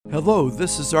Hello,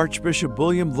 this is Archbishop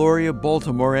William Lori of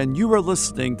Baltimore, and you are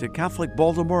listening to Catholic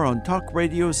Baltimore on Talk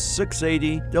Radio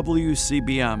 680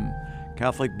 WCBM.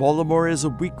 Catholic Baltimore is a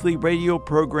weekly radio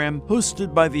program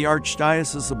hosted by the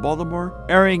Archdiocese of Baltimore,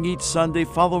 airing each Sunday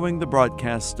following the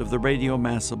broadcast of the Radio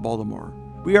Mass of Baltimore.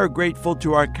 We are grateful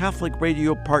to our Catholic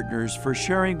radio partners for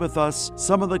sharing with us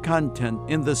some of the content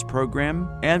in this program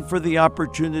and for the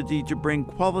opportunity to bring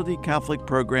quality Catholic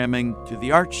programming to the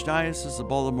Archdiocese of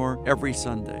Baltimore every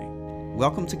Sunday.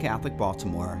 Welcome to Catholic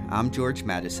Baltimore. I'm George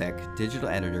Matisek, digital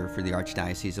editor for the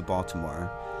Archdiocese of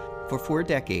Baltimore. For 4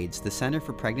 decades, the Center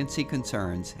for Pregnancy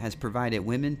Concerns has provided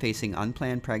women facing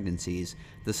unplanned pregnancies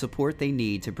the support they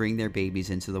need to bring their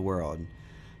babies into the world.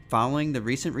 Following the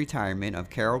recent retirement of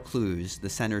Carol Clues, the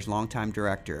center's longtime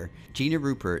director, Gina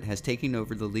Rupert has taken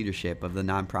over the leadership of the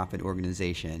nonprofit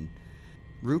organization.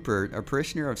 Rupert, a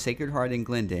parishioner of Sacred Heart in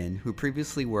Glendon, who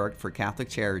previously worked for Catholic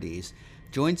Charities,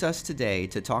 joins us today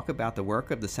to talk about the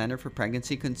work of the Center for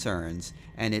Pregnancy Concerns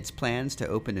and its plans to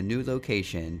open a new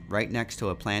location right next to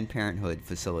a Planned Parenthood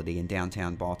facility in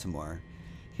downtown Baltimore.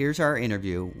 Here's our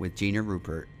interview with Gina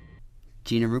Rupert.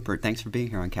 Gina Rupert, thanks for being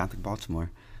here on Catholic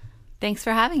Baltimore. Thanks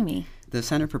for having me. The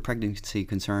Center for Pregnancy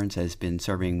Concerns has been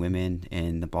serving women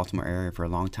in the Baltimore area for a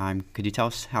long time. Could you tell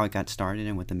us how it got started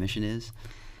and what the mission is?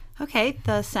 Okay,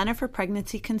 the Center for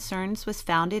Pregnancy Concerns was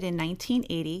founded in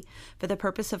 1980 for the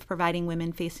purpose of providing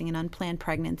women facing an unplanned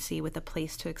pregnancy with a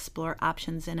place to explore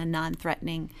options in a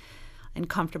non-threatening and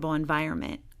comfortable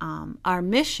environment. Our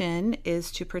mission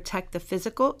is to protect the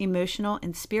physical, emotional,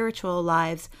 and spiritual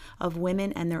lives of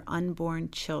women and their unborn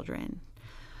children.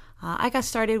 I got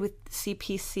started with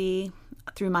CPC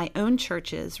through my own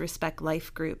church's Respect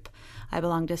Life group. I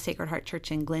belong to Sacred Heart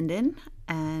Church in Glendon,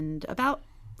 and about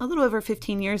a little over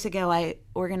 15 years ago, I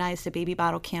organized a baby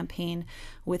bottle campaign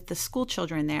with the school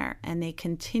children there, and they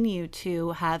continue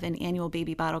to have an annual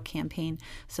baby bottle campaign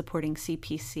supporting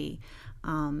CPC.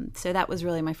 So that was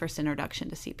really my first introduction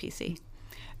to CPC.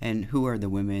 And who are the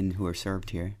women who are served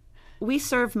here? We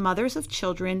serve mothers of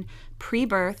children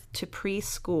pre-birth to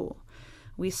preschool.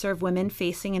 We serve women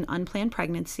facing an unplanned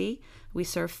pregnancy. We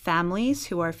serve families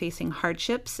who are facing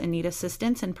hardships and need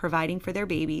assistance in providing for their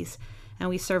babies. And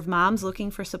we serve moms looking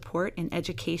for support and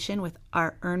education with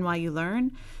our Earn While You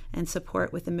Learn and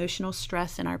support with emotional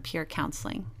stress and our peer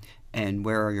counseling. And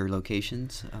where are your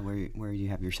locations? Where you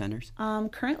have your centers?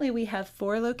 Currently, we have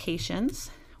 4 locations.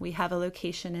 We have a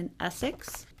location in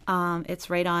Essex. It's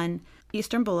right on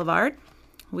Eastern Boulevard.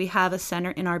 We have a center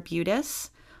in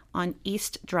Arbutus on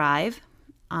East Drive.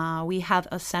 We have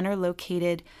a center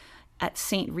located at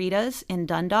St. Rita's in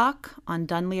Dundalk on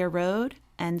Dunleer Road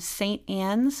and St.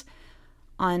 Anne's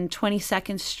on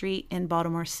 22nd Street in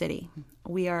Baltimore City.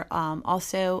 We are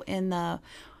also in the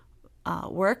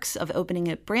works of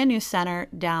opening a brand new center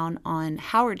down on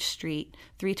Howard Street,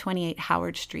 328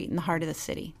 Howard Street in the heart of the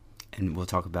city. And we'll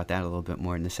talk about that a little bit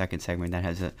more in the second segment. That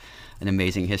has an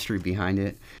amazing history behind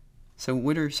it. So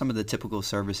what are some of the typical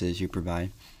services you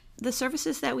provide? The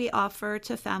services that we offer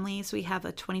to families, we have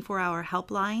a 24-hour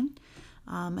helpline,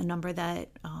 a number that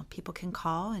people can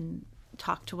call and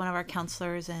talk to one of our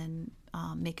counselors and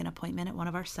make an appointment at one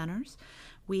of our centers.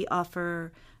 We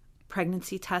offer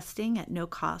pregnancy testing at no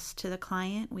cost to the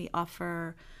client. We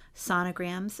offer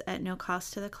sonograms at no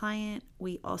cost to the client.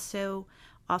 We also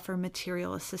offer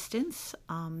material assistance.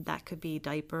 That could be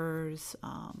diapers,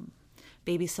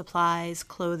 baby supplies,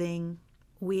 clothing.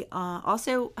 We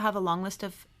also have a long list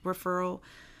of referral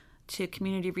to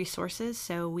community resources.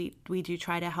 So we do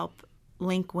try to help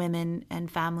link women and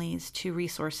families to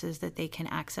resources that they can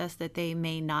access that they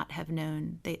may not have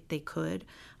known they could,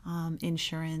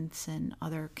 insurance and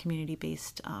other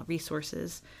community-based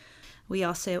resources. We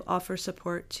also offer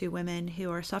support to women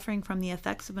who are suffering from the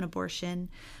effects of an abortion.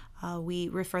 We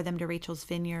refer them to Rachel's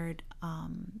Vineyard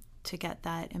to get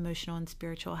that emotional and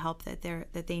spiritual help that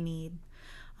they need.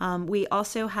 We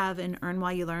also have an Earn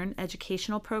While You Learn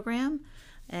educational program,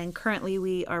 and currently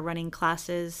we are running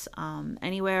classes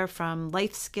anywhere from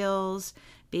life skills,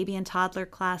 baby and toddler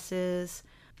classes.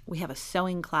 We have a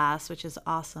sewing class, which is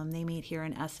awesome. They meet here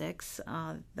in Essex.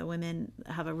 The women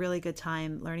have a really good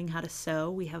time learning how to sew.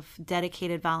 We have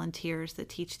dedicated volunteers that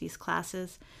teach these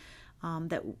classes.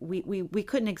 That we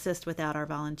couldn't exist without our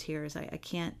volunteers. I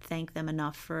can't thank them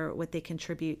enough for what they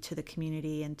contribute to the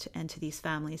community and to these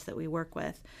families that we work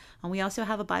with. And we also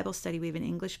have a Bible study. We have an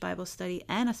English Bible study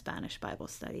and a Spanish Bible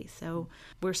study. So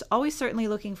we're always certainly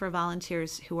looking for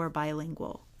volunteers who are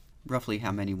bilingual. Roughly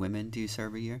how many women do you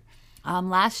serve a year?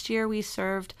 Last year we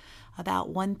served about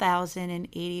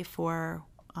 1,084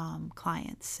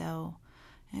 clients. So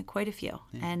quite a few.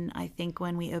 Yeah. And I think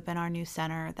when we open our new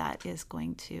center, that is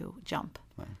going to jump.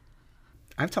 Wow.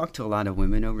 I've talked to a lot of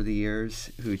women over the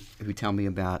years who tell me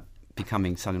about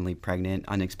becoming suddenly pregnant,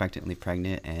 unexpectedly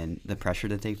pregnant, and the pressure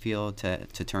that they feel to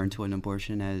turn to an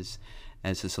abortion as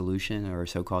a solution or a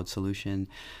so-called solution.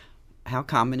 How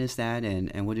common is that,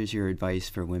 and what is your advice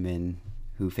for women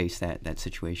who face that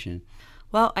situation?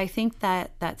 Well, I think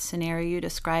that scenario you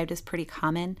described is pretty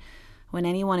common. When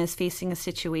anyone is facing a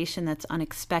situation that's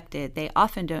unexpected, they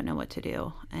often don't know what to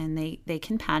do, and they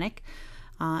can panic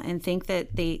and think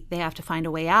that they have to find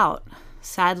a way out.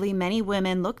 Sadly, many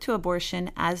women look to abortion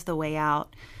as the way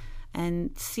out,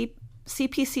 and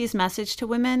CPC's message to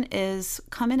women is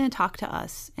come in and talk to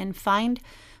us and find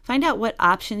out what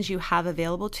options you have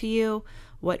available to you,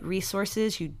 what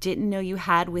resources you didn't know you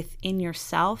had within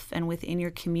yourself and within your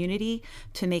community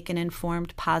to make an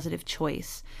informed, positive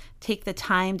choice. Take the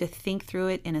time to think through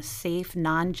it in a safe,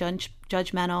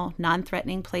 non-judgmental,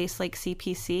 non-threatening place like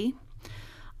CPC.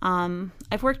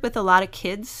 I've worked with a lot of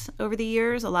kids over the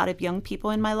years, a lot of young people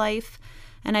in my life,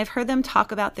 and I've heard them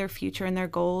talk about their future and their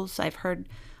goals. I've heard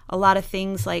a lot of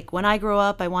things like, when I grow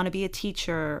up, I want to be a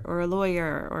teacher or a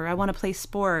lawyer, or I want to play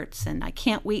sports, and I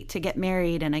can't wait to get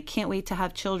married, and I can't wait to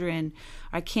have children,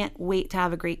 or I can't wait to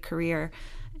have a great career.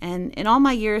 And in all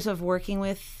my years of working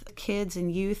with kids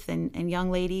and youth and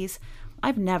young ladies,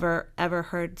 I've never, ever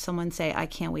heard someone say, I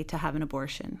can't wait to have an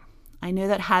abortion. I know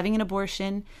that having an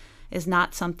abortion is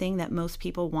not something that most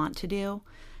people want to do,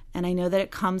 and I know that it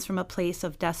comes from a place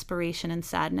of desperation and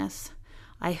sadness.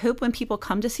 I hope when people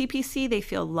come to CPC, they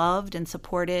feel loved and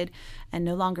supported and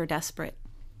no longer desperate.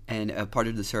 And part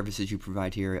of the services you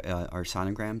provide here are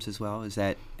sonograms as well. Is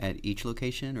that at each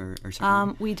location or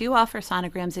something? We do offer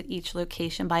sonograms at each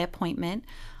location by appointment.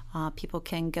 People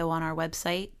can go on our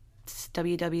website,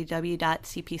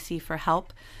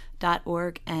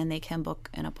 www.cpcforhelp.org, and they can book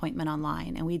an appointment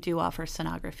online. And we do offer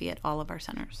sonography at all of our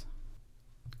centers.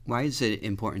 Why is it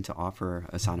important to offer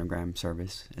a sonogram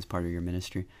service as part of your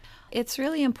ministry? It's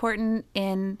really important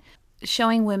in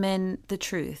showing women the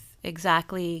truth,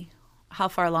 exactly how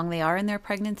far along they are in their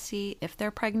pregnancy, if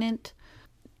they're pregnant,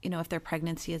 if their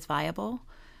pregnancy is viable.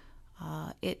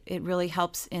 It really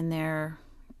helps in their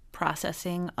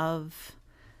processing of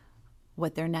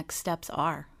what their next steps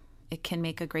are. It can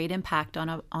make a great impact on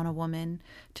a woman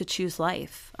to choose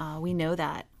life. We know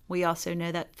that. We also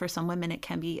know that for some women it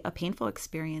can be a painful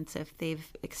experience if they've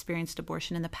experienced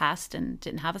abortion in the past and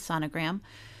didn't have a sonogram,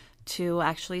 to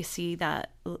actually see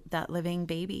that living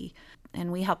baby.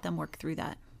 And we help them work through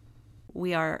that.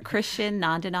 We are Christian,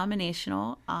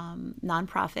 non-denominational,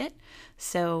 nonprofit.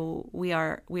 So we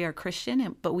are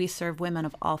Christian, but we serve women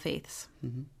of all faiths.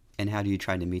 Mm-hmm. And how do you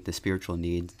try to meet the spiritual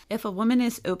needs? If a woman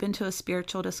is open to a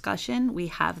spiritual discussion, we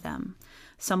have them.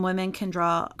 Some women can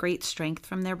draw great strength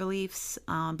from their beliefs,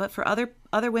 but for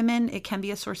other women, it can be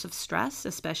a source of stress,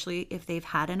 especially if they've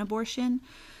had an abortion.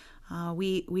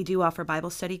 We do offer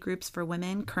Bible study groups for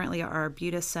women. Currently, our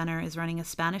Arbutus Center is running a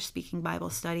Spanish-speaking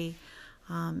Bible study.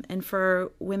 And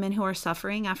for women who are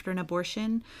suffering after an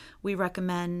abortion, we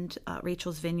recommend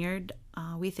Rachel's Vineyard.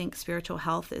 We think spiritual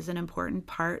health is an important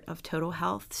part of total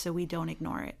health, so we don't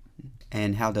ignore it.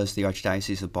 And how does the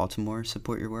Archdiocese of Baltimore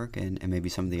support your work and maybe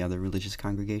some of the other religious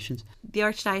congregations? The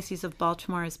Archdiocese of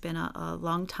Baltimore has been a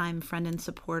longtime friend and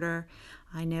supporter.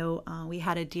 I know we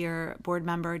had a dear board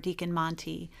member, Deacon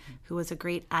Monty, who was a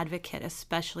great advocate,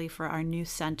 especially for our new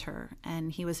center.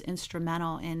 And he was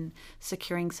instrumental in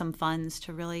securing some funds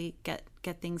to really get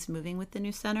things moving with the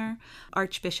new center.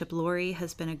 Archbishop Laurie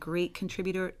has been a great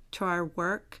contributor to our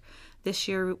work. This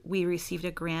year, we received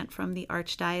a grant from the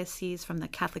Archdiocese, from the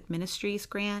Catholic Ministries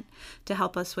grant, to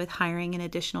help us with hiring an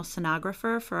additional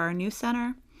sonographer for our new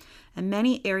center. And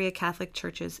many area Catholic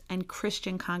churches and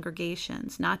Christian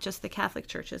congregations, not just the Catholic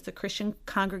churches, the Christian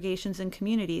congregations and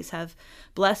communities have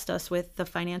blessed us with the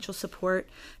financial support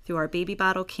through our baby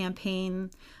bottle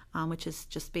campaign, which is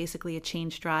just basically a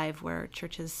change drive where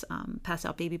churches pass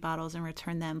out baby bottles and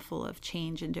return them full of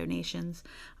change and donations.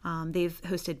 They've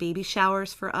hosted baby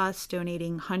showers for us,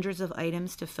 donating hundreds of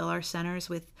items to fill our centers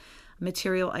with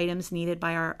material items needed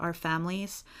by our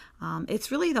families.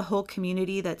 It's really the whole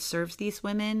community that serves these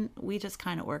women. We just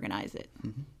kind of organize it.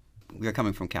 Mm-hmm. We're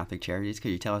coming from Catholic Charities.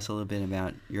 Could you tell us a little bit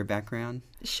about your background?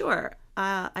 Sure.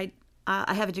 I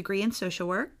have a degree in social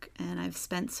work, and I've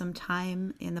spent some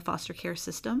time in the foster care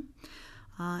system.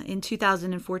 In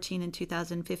 2014 and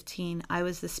 2015, I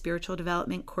was the spiritual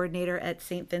development coordinator at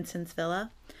St. Vincent's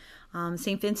Villa.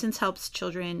 St. Vincent's helps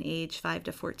children age 5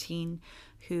 to 14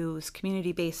 whose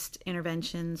community-based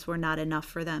interventions were not enough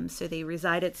for them. So they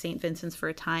reside at St. Vincent's for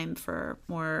a time for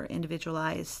more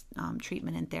individualized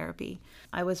treatment and therapy.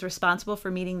 I was responsible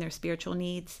for meeting their spiritual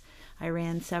needs. I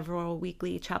ran several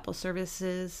weekly chapel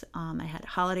services. I had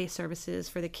holiday services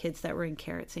for the kids that were in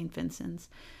care at St. Vincent's.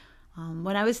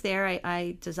 When I was there,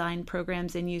 I designed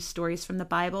programs and used stories from the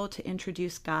Bible to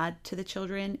introduce God to the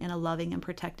children in a loving and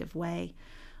protective way.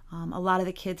 A lot of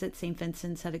the kids at St.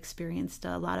 Vincent's have experienced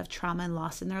a lot of trauma and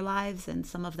loss in their lives, and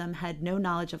some of them had no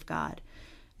knowledge of God,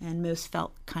 and most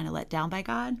felt kind of let down by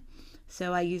God.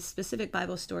 So I used specific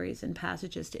Bible stories and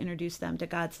passages to introduce them to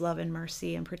God's love and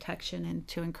mercy and protection and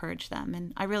to encourage them,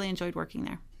 and I really enjoyed working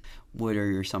there. What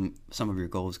are some of your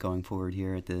goals going forward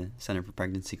here at the Center for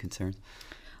Pregnancy Concerns?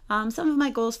 Some of my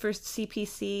goals for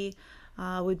CPC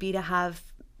would be to have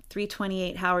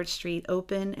 328 Howard Street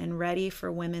open and ready for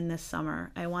women this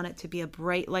summer. I want it to be a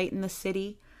bright light in the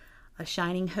city, a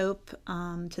shining hope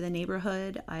to the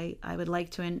neighborhood. I would like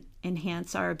to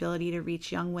enhance our ability to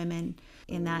reach young women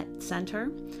in that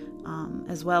center,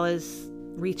 as well as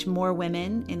reach more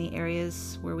women in the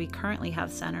areas where we currently have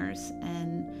centers.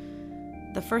 And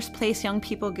the first place young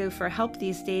people go for help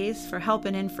these days, for help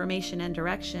and information and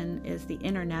direction, is the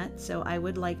internet. So I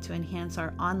would like to enhance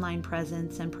our online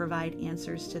presence and provide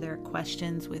answers to their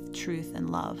questions with truth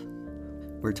and love.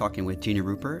 We're talking with Gina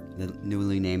Rupert, the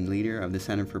newly named leader of the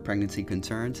Center for Pregnancy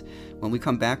Concerns. When we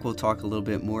come back, we'll talk a little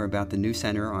bit more about the new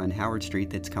center on Howard Street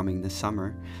that's coming this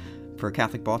summer. For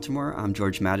Catholic Baltimore, I'm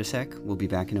George Matusek. We'll be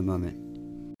back in a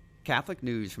moment. Catholic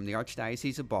news from the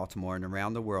Archdiocese of Baltimore and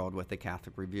around the world with the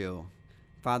Catholic Review.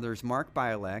 Fathers Mark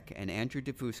Bialek and Andrew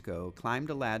DeFusco climbed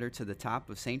a ladder to the top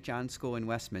of St. John's School in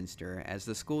Westminster as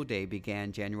the school day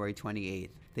began January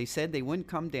 28th. They said they wouldn't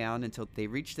come down until they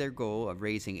reached their goal of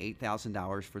raising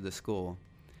 $8,000 for the school.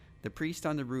 The Priest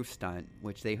on the Roof stunt,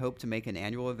 which they hope to make an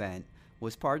annual event,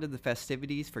 was part of the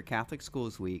festivities for Catholic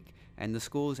Schools Week and the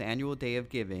school's annual Day of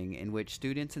Giving, in which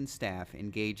students and staff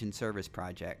engage in service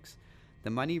projects. The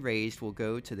money raised will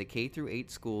go to the K-8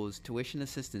 schools tuition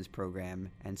assistance program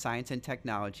and science and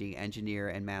technology, engineer,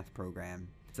 and math program.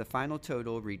 The final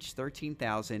total reached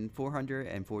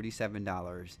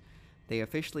 $13,447. They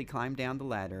officially climbed down the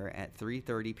ladder at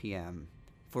 3:30 p.m.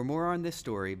 For more on this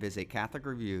story, visit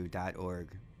CatholicReview.org.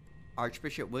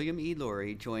 Archbishop William E.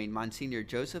 Lori joined Monsignor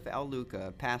Joseph L.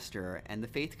 Luca, pastor, and the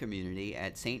faith community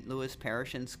at St. Louis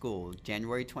Parish and School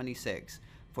January 26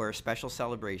 for a special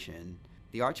celebration.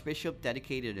 The Archbishop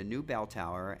dedicated a new bell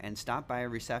tower and stopped by a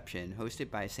reception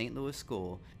hosted by St. Louis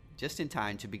School just in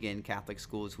time to begin Catholic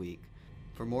Schools Week.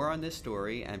 For more on this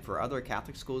story and for other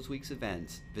Catholic Schools Week's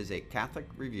events, visit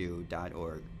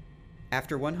CatholicReview.org.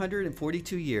 After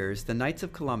 142 years, the Knights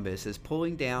of Columbus is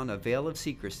pulling down a veil of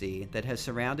secrecy that has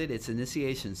surrounded its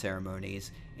initiation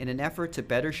ceremonies in an effort to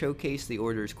better showcase the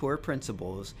order's core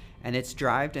principles and its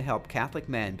drive to help Catholic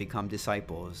men become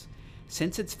disciples.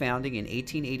 Since its founding in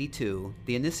 1882,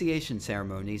 the initiation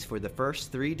ceremonies for the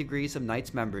first 3 degrees of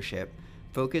Knights membership,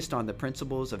 focused on the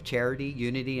principles of charity,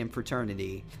 unity, and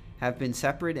fraternity, have been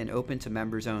separate and open to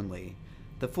members only.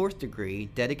 The 4th degree,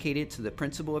 dedicated to the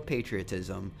principle of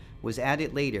patriotism, was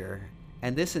added later,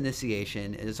 and this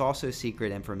initiation is also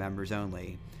secret and for members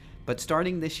only. But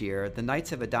starting this year, the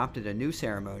Knights have adopted a new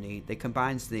ceremony that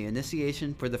combines the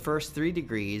initiation for the first 3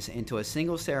 degrees into a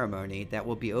single ceremony that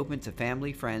will be open to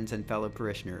family, friends, and fellow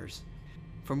parishioners.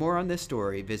 For more on this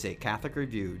story, visit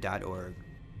CatholicReview.org.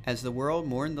 As the world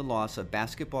mourned the loss of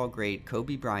basketball great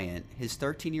Kobe Bryant, his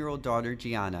 13-year-old daughter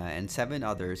Gianna, and 7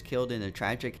 others killed in a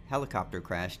tragic helicopter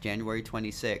crash January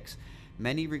 26,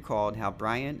 many recalled how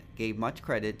Bryant gave much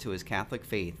credit to his Catholic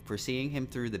faith for seeing him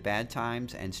through the bad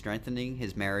times and strengthening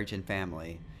his marriage and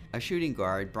family. A shooting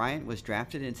guard, Bryant was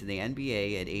drafted into the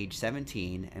NBA at age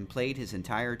 17 and played his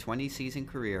entire 20-season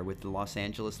career with the Los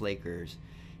Angeles Lakers.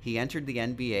 He entered the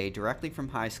NBA directly from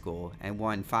high school and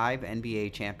won 5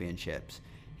 NBA championships.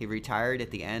 He retired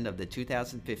at the end of the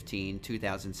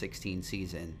 2015-2016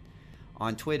 season.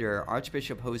 On Twitter,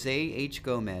 Archbishop Jose H.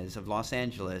 Gomez of Los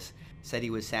Angeles said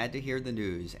he was sad to hear the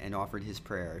news and offered his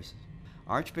prayers.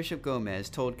 Archbishop Gomez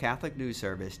told Catholic News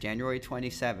Service January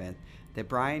 27th that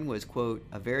Brian was, quote,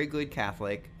 a very good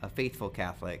Catholic, a faithful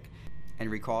Catholic, and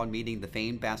recalled meeting the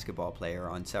famed basketball player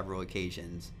on several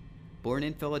occasions. Born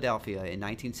in Philadelphia in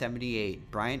 1978,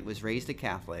 Bryant was raised a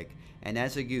Catholic and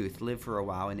as a youth lived for a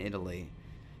while in Italy.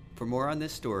 For more on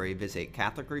this story, visit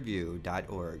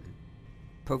CatholicReview.org.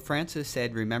 Pope Francis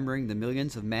said remembering the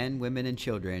millions of men, women, and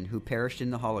children who perished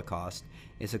in the Holocaust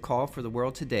is a call for the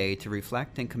world today to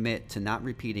reflect and commit to not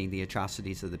repeating the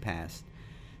atrocities of the past.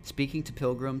 Speaking to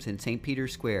pilgrims in St.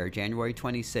 Peter's Square, January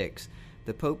 26,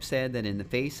 the Pope said that in the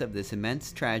face of this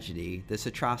immense tragedy, this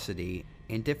atrocity,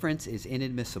 indifference is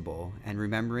inadmissible and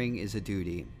remembering is a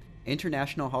duty.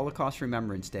 International Holocaust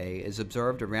Remembrance Day is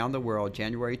observed around the world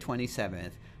January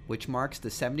 27th, which marks the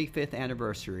 75th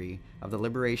anniversary of the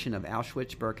liberation of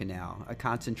Auschwitz-Birkenau, a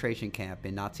concentration camp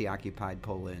in Nazi-occupied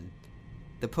Poland.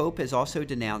 The Pope has also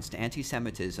denounced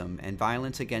anti-Semitism and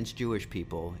violence against Jewish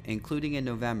people, including in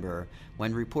November,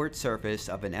 when reports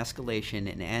surfaced of an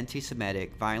escalation in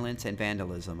anti-Semitic violence and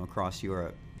vandalism across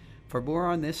Europe. For more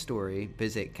on this story,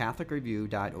 visit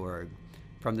CatholicReview.org.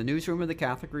 From the newsroom of the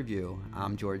Catholic Review,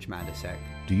 I'm George Matysek.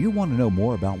 Do you want to know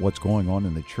more about what's going on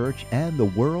in the church and the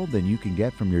world than you can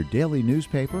get from your daily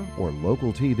newspaper or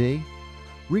local TV?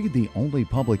 Read the only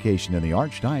publication in the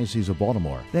Archdiocese of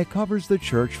Baltimore that covers the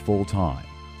church full-time,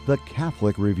 the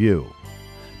Catholic Review.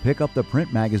 Pick up the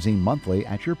print magazine monthly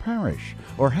at your parish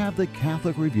or have the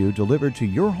Catholic Review delivered to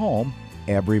your home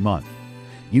every month.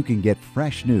 You can get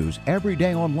fresh news every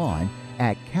day online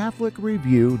at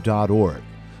CatholicReview.org.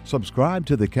 Subscribe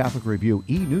to the Catholic Review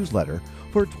e-newsletter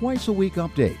for twice-a-week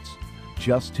updates.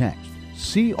 Just text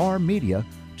CR Media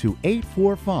to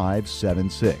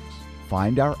 84576.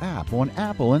 Find our app on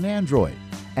Apple and Android.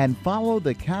 And follow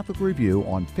the Catholic Review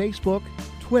on Facebook,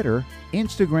 Twitter,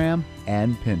 Instagram,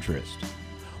 and Pinterest.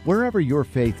 Wherever your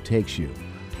faith takes you,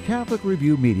 Catholic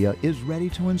Review Media is ready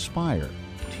to inspire,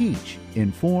 teach,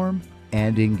 inform,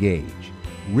 and engage.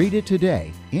 Read it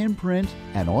today in print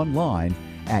and online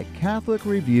at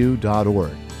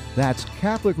CatholicReview.org. That's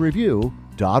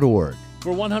CatholicReview.org.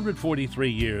 For 143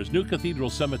 years, New Cathedral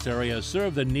Cemetery has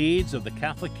served the needs of the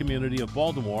Catholic community of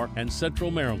Baltimore and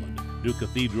Central Maryland. New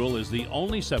Cathedral is the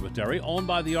only cemetery owned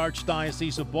by the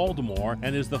Archdiocese of Baltimore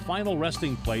and is the final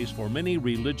resting place for many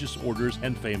religious orders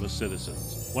and famous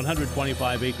citizens.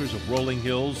 125 acres of rolling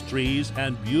hills, trees,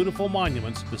 and beautiful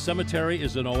monuments, the cemetery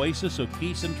is an oasis of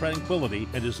peace and tranquility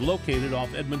and is located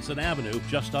off Edmondson Avenue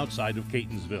just outside of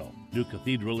Catonsville. New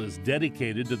Cathedral is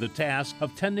dedicated to the task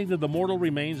of tending to the mortal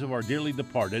remains of our dearly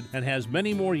departed and has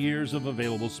many more years of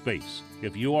available space.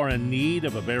 If you are in need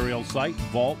of a burial site,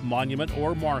 vault, monument,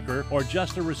 or marker, or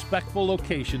just a respectful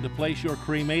location to place your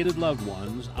cremated loved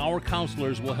ones, our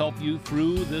counselors will help you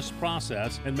through this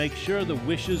process and make sure the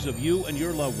wishes of you and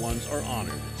your loved ones are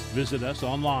honored. Visit us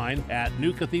online at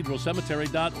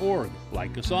newcathedralcemetery.org.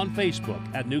 Like us on Facebook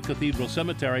at New Cathedral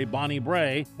Cemetery, Bonnie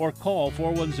Bray, or call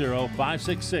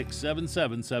 410-566-7770.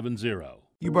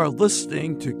 You are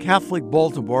listening to Catholic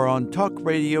Baltimore on Talk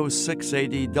Radio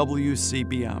 680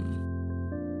 WCBM.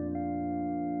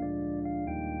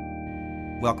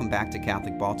 Welcome back to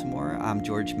Catholic Baltimore. I'm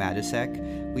George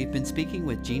Matysek. We've been speaking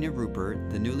with Gina Rupert,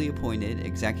 the newly appointed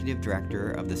Executive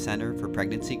Director of the Center for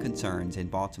Pregnancy Concerns in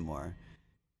Baltimore.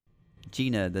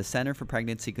 Gina, the Center for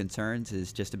Pregnancy Concerns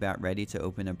is just about ready to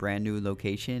open a brand new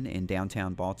location in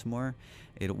downtown Baltimore.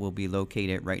 It will be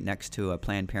located right next to a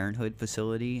Planned Parenthood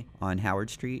facility on Howard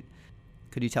Street.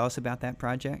 Could you tell us about that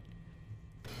project?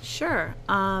 Sure.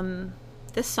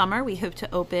 This summer, we hope to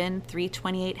open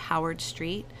 328 Howard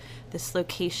Street. This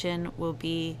location will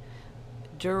be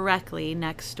directly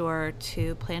next door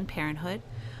to Planned Parenthood.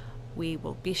 We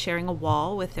will be sharing a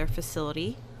wall with their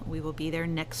facility. We will be their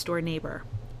next door neighbor.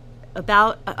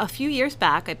 About a few years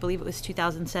back, I believe it was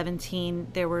 2017,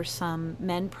 there were some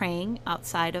men praying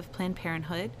outside of Planned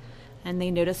Parenthood, and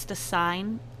they noticed a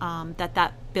sign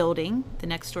that building, the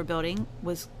next door building,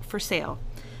 was for sale.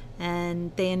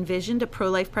 And they envisioned a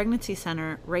pro-life pregnancy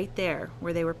center right there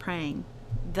where they were praying.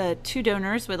 The two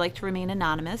donors would like to remain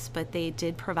anonymous, but they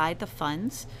did provide the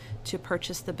funds to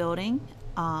purchase the building.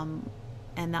 And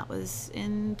that was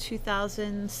in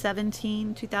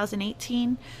 2017,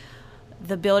 2018.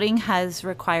 The building has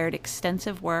required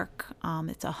extensive work.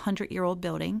 It's a 100-year-old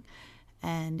building,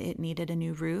 and it needed a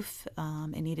new roof.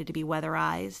 It needed to be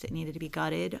weatherized. It needed to be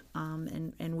gutted.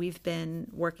 And we've been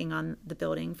working on the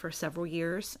building for several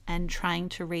years and trying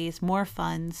to raise more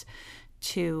funds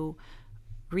to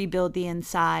rebuild the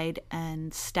inside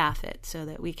and staff it so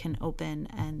that we can open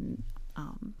and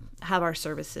have our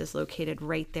services located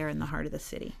right there in the heart of the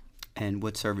city. And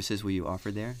what services will you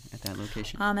offer there at that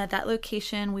location? At that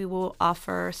location, we will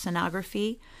offer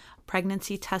sonography,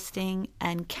 pregnancy testing,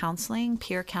 and counseling,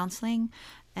 peer counseling,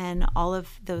 and all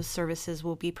of those services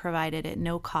will be provided at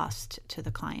no cost to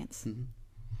the clients. Mm-hmm.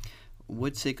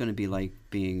 What's it going to be like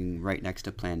being right next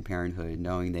to Planned Parenthood,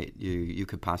 knowing that you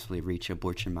could possibly reach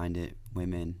abortion-minded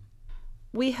women?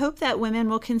 We hope that women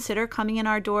will consider coming in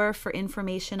our door for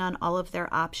information on all of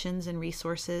their options and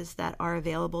resources that are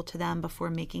available to them before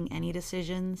making any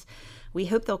decisions. We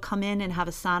hope they'll come in and have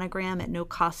a sonogram at no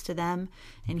cost to them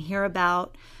and hear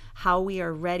about how we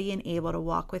are ready and able to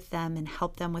walk with them and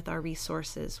help them with our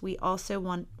resources. We also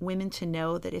want women to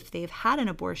know that if they've had an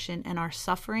abortion and are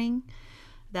suffering,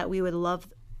 that we would love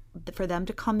for them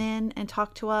to come in and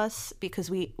talk to us, because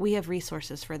we have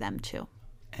resources for them too.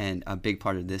 And a big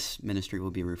part of this ministry will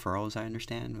be referrals, I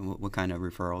understand. What kind of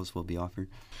referrals will be offered?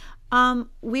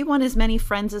 We want as many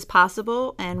friends as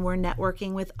possible, and we're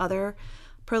networking with other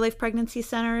pro-life pregnancy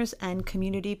centers and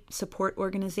community support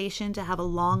organizations to have a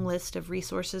long list of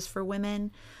resources for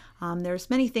women. There's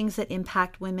many things that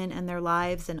impact women and their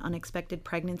lives, and unexpected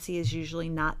pregnancy is usually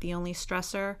not the only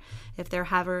stressor. If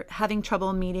they're having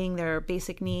trouble meeting their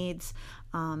basic needs,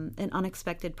 an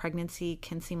unexpected pregnancy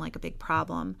can seem like a big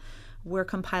problem. We're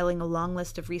compiling a long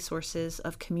list of resources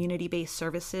of community-based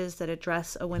services that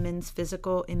address a woman's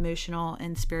physical, emotional,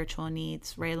 and spiritual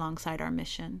needs right alongside our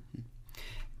mission.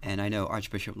 And I know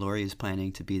Archbishop Lori is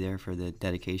planning to be there for the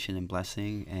dedication and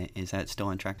blessing. Is that still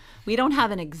on track? We don't have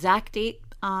an exact date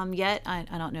yet. I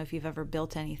don't know if you've ever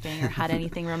built anything or had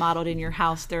anything remodeled in your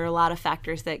house. There are a lot of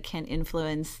factors that can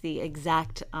influence the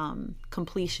exact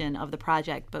completion of the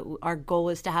project, but our goal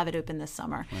is to have it open this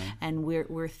summer. Right. And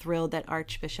we're thrilled that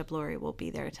Archbishop Lori will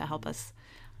be there to help us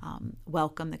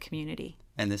welcome the community.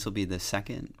 And this will be the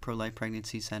second pro-life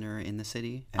pregnancy center in the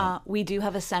city? We do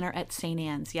have a center at St.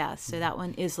 Anne's, yes. So that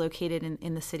one is located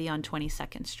in the city on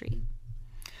 22nd Street.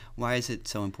 Why is it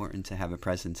so important to have a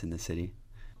presence in the city?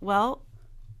 Well,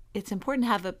 it's important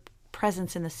to have a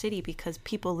presence in the city because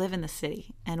people live in the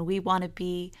city, and we want to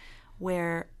be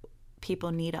where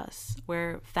people need us,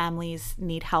 where families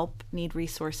need help, need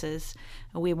resources.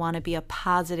 And we want to be a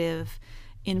positive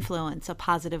influence, a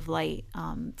positive light.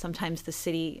 Sometimes the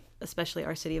city, especially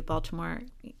our city of Baltimore,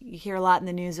 you hear a lot in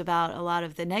the news about a lot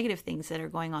of the negative things that are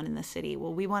going on in the city.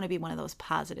 Well, we want to be one of those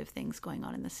positive things going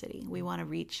on in the city. We want to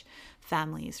reach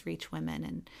families, reach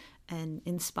women, and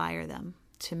inspire them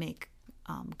to make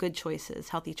good choices,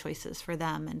 healthy choices for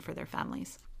them and for their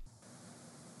families.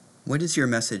 What is your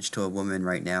message to a woman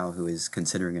right now who is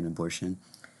considering an abortion?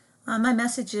 My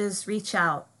message is reach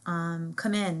out,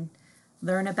 come in,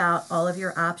 learn about all of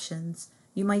your options.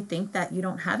 You might think that you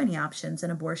don't have any options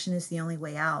and abortion is the only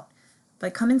way out,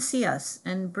 but come and see us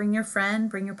and bring your friend,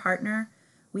 bring your partner.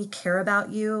 We care about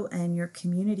you and your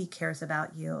community cares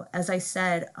about you. As I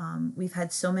said, we've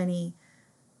had so many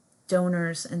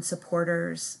donors and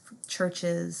supporters,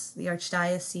 churches, the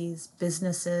Archdiocese,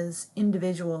 businesses,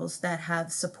 individuals that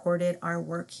have supported our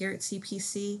work here at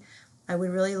CPC. I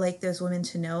would really like those women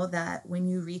to know that when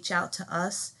you reach out to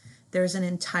us, there's an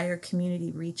entire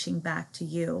community reaching back to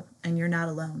you, and you're not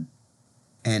alone.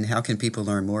 And how can people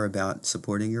learn more about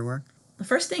supporting your work? The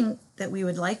first thing that we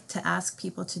would like to ask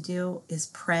people to do is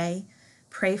pray.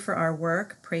 Pray for our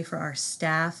work, pray for our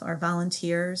staff, our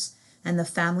volunteers, and the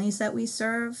families that we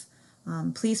serve.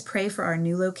 Please pray for our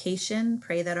new location.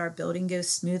 Pray that our building goes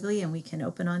smoothly and we can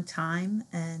open on time,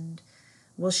 and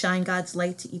we'll shine God's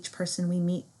light to each person we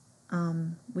meet.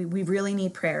 We really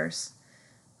need prayers.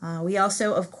 We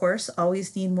also, of course,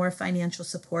 always need more financial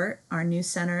support. Our new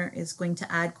center is going to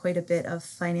add quite a bit of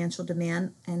financial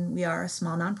demand, and we are a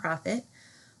small nonprofit.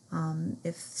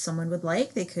 If someone would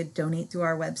like, they could donate through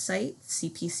our website,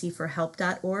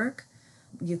 cpcforhelp.org.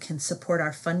 You can support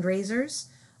our fundraisers.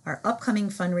 Our upcoming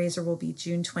fundraiser will be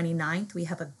June 29th. We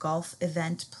have a golf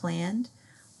event planned.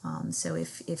 So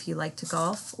if you like to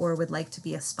golf or would like to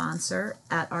be a sponsor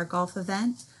at our golf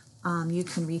event, you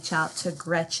can reach out to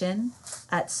Gretchen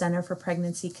at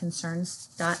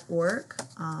centerforpregnancyconcerns.org.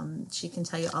 She can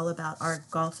tell you all about our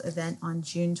golf event on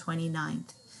June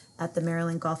 29th at the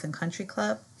Maryland Golf and Country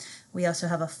Club. We also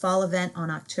have a fall event on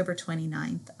October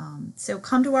 29th. So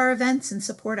come to our events and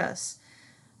support us.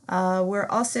 We're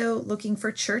also looking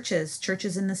for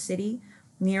churches in the city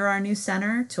near our new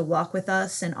center to walk with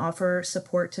us and offer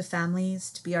support to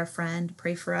families, to be our friend,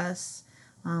 pray for us.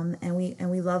 And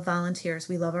we love volunteers.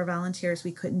 We love our volunteers.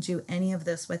 We couldn't do any of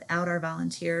this without our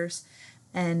volunteers.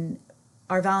 And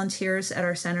our volunteers at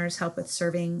our centers help with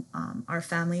serving our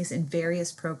families in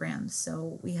various programs.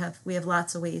 So we have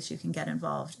lots of ways you can get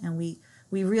involved. And we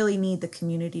really need the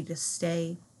community to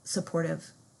stay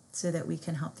supportive so that we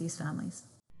can help these families.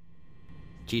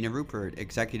 Gina Rupert,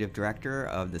 Executive Director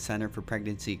of the Center for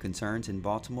Pregnancy Concerns in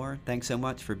Baltimore. Thanks so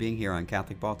much for being here on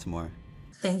Catholic Baltimore.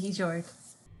 Thank you, George.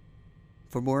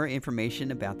 For more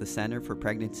information about the Center for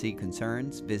Pregnancy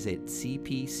Concerns, visit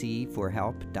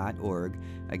cpcforhelp.org.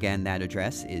 Again, that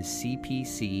address is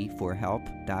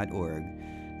cpcforhelp.org.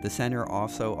 The center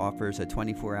also offers a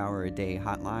 24-hour-a-day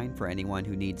hotline for anyone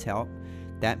who needs help.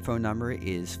 That phone number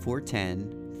is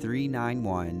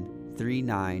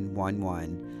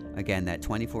 410-391-3911. Again, that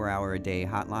 24-hour-a-day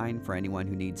hotline for anyone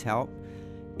who needs help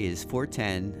is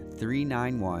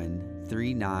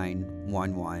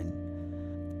 410-391-3911.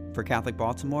 For Catholic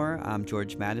Baltimore, I'm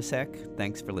George Matysek.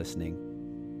 Thanks for listening.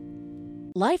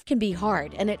 Life can be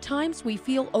hard, and at times we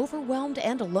feel overwhelmed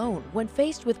and alone. When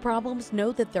faced with problems,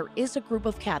 know that there is a group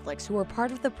of Catholics who are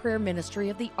part of the prayer ministry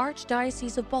of the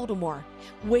Archdiocese of Baltimore,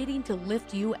 waiting to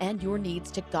lift you and your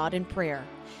needs to God in prayer.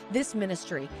 This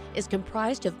ministry is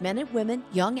comprised of men and women,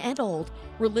 young and old,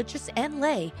 religious and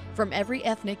lay, from every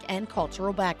ethnic and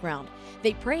cultural background.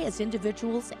 They pray as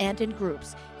individuals and in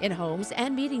groups, in homes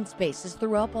and meeting spaces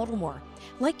throughout Baltimore.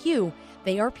 Like you,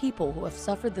 they are people who have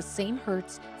suffered the same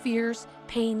hurts, fears,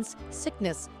 pains,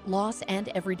 sickness, loss, and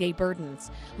everyday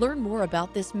burdens. Learn more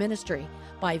about this ministry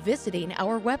by visiting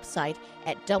our website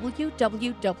at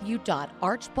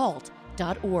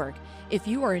www.archbalt.org. If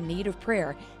you are in need of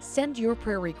prayer, send your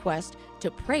prayer request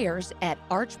to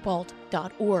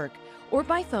prayers@archbalt.org or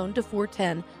by phone to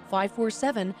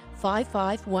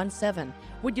 410-547-5517.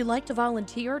 Would you like to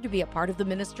volunteer to be a part of the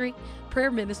ministry?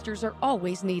 Prayer ministers are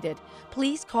always needed.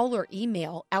 Please call or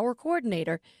email our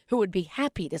coordinator, who would be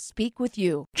happy to speak with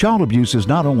you. Child abuse is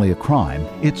not only a crime,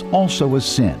 it's also a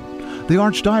sin. The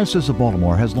Archdiocese of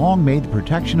Baltimore has long made the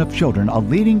protection of children a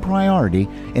leading priority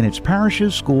in its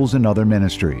parishes, schools, and other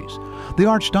ministries. The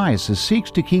Archdiocese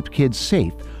seeks to keep kids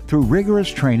safe through rigorous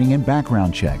training and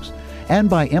background checks, and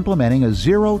by implementing a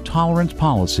zero-tolerance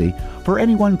policy for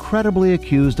anyone credibly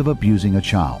accused of abusing a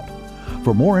child.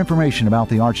 For more information about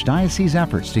the Archdiocese's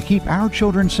efforts to keep our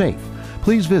children safe,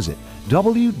 please visit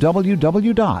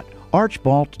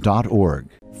www.archbalt.org.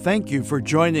 Thank you for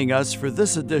joining us for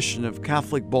this edition of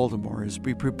Catholic Baltimore. As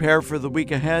we prepare for the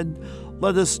week ahead,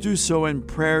 let us do so in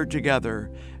prayer together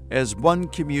as one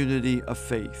community of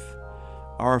faith.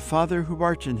 Our Father who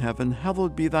art in heaven,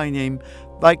 hallowed be thy name.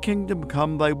 Thy kingdom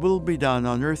come, thy will be done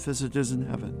on earth as it is in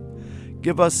heaven.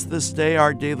 Give us this day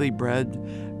our daily bread,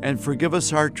 and forgive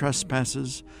us our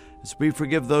trespasses, as we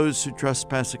forgive those who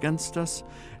trespass against us.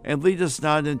 And lead us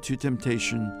not into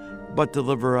temptation, but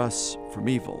deliver us from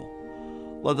evil.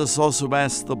 Let us also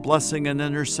ask the blessing and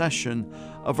intercession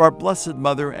of our Blessed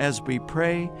Mother as we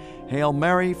pray. Hail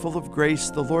Mary, full of grace,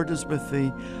 the Lord is with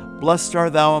thee. Blessed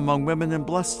art thou among women, and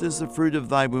blessed is the fruit of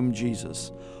thy womb,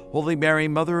 Jesus. Holy Mary,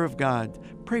 Mother of God,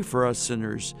 pray for us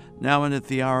sinners, now and at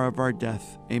the hour of our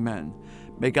death. Amen.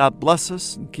 May God bless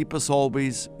us and keep us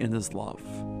always in his love.